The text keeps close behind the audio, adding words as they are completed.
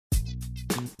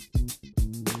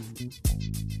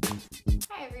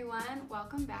everyone,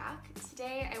 welcome back.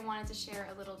 Today I wanted to share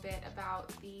a little bit about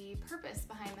the purpose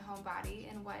behind the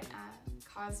Homebody and what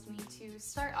caused me to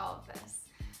start all of this.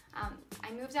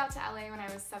 I moved out to LA when I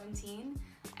was 17,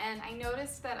 and I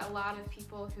noticed that a lot of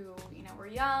people who were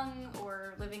young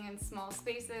or living in small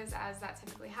spaces, as that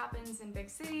typically happens in big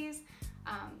cities,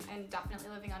 and definitely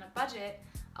living on a budget,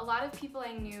 a lot of people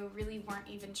I knew really weren't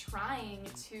even trying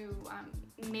to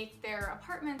make their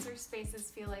apartments or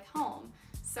spaces feel like home.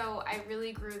 So I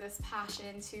really grew this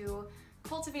passion to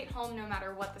cultivate home no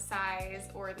matter what the size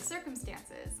or the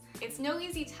circumstances. It's no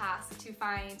easy task to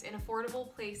find an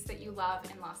affordable place that you love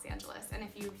in Los Angeles. And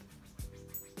if you've...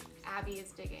 Abby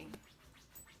is digging.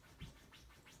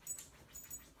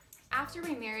 After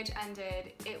my marriage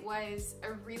ended, it was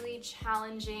a really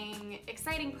challenging,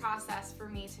 exciting process for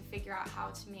me to figure out how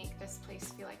to make this place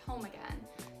feel like home again.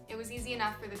 It was easy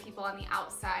enough for the people on the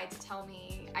outside to tell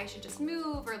me I should just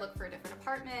move or look for a different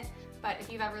apartment, but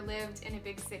if you've ever lived in a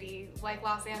big city like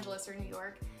Los Angeles or New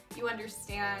York, you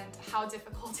understand how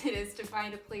difficult it is to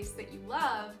find a place that you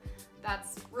love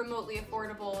that's remotely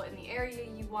affordable in the area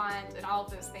you want and all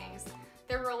of those things.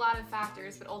 There were a lot of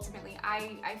factors, but ultimately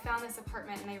I found this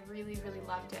apartment and I really, really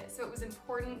loved it. So it was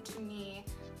important to me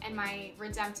and my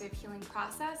redemptive healing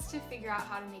process to figure out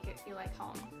how to make it feel like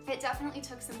home. It definitely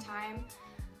took some time.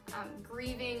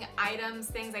 Grieving items,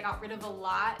 things I got rid of a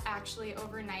lot actually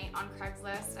overnight on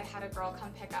Craigslist. I had a girl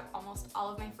come pick up almost all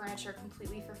of my furniture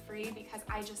completely for free because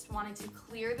I just wanted to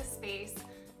clear the space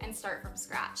and start from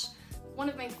scratch. One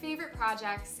of my favorite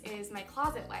projects is my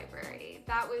closet library.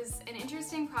 That was an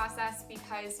interesting process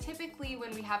because typically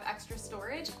when we have extra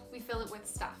storage, we fill it with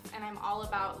stuff, and I'm all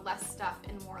about less stuff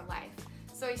and more life.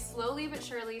 So I slowly but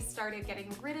surely started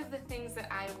getting rid of the things that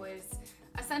I was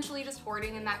essentially just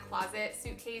hoarding in that closet,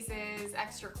 suitcases,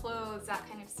 extra clothes, that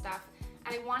kind of stuff.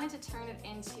 And I wanted to turn it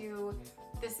into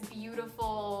this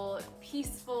beautiful,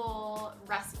 peaceful,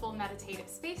 restful, meditative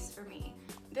space for me.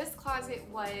 This closet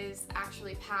was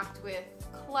actually packed with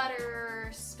clutter,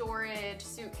 storage,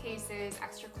 suitcases,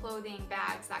 extra clothing,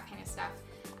 bags, that kind of stuff.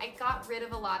 I got rid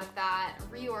of a lot of that,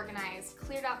 reorganized,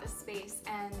 cleared out the space,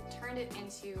 and turned it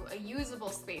into a usable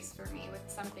space for me with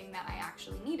something that I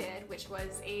actually needed, which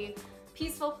was a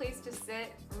peaceful place to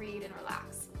sit, read, and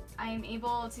relax. I am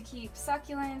able to keep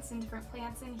succulents and different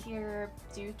plants in here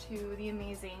due to the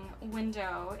amazing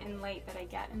window and light that I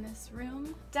get in this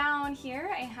room. Down here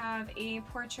I have a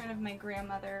portrait of my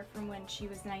grandmother from when she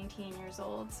was 19 years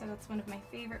old, so that's one of my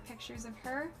favorite pictures of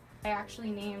her. I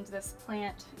actually named this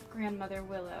plant Grandmother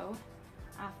Willow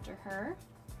after her,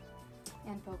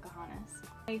 and Pocahontas.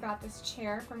 I got this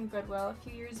chair from Goodwill a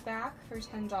few years back for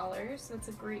 $10, so it's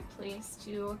a great place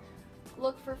to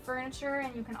look for furniture,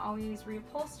 and you can always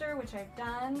reupholster, which I've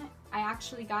done. I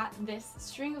actually got this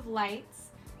string of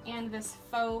lights and this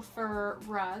faux fur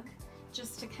rug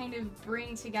just to kind of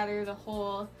bring together the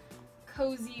whole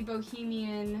cozy,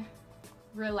 bohemian,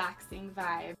 relaxing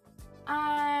vibe.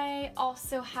 I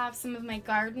also have some of my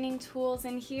gardening tools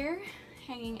in here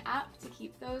hanging up to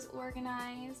keep those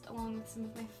organized, along with some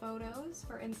of my photos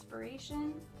for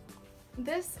inspiration.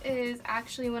 This is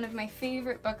actually one of my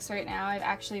favorite books right now. I've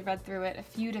actually read through it a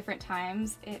few different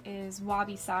times. It is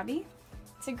Wabi Sabi.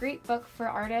 It's a great book for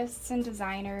artists and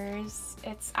designers.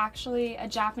 It's actually a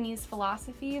Japanese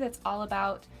philosophy that's all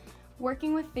about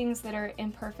working with things that are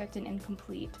imperfect and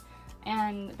incomplete.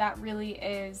 And that really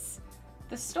is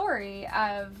the story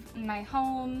of my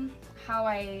home, how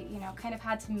I, kind of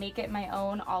had to make it my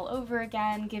own all over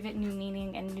again, give it new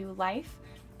meaning and new life.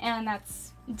 And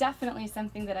that's definitely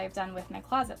something that I've done with my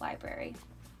closet library.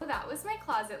 So that was my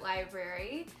closet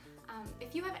library.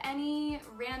 If you have any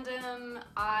random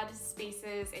odd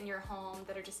spaces in your home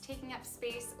that are just taking up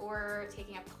space or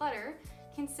taking up clutter,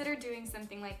 consider doing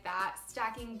something like that,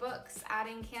 stacking books,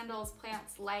 adding candles,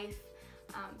 plants, life,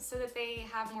 so that they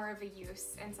have more of a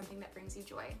use and something that brings you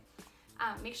joy.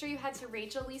 Make sure you head to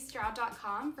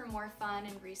rachelleestroud.com for more fun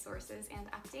and resources and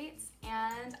updates,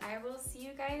 and I will see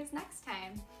you guys next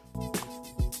time.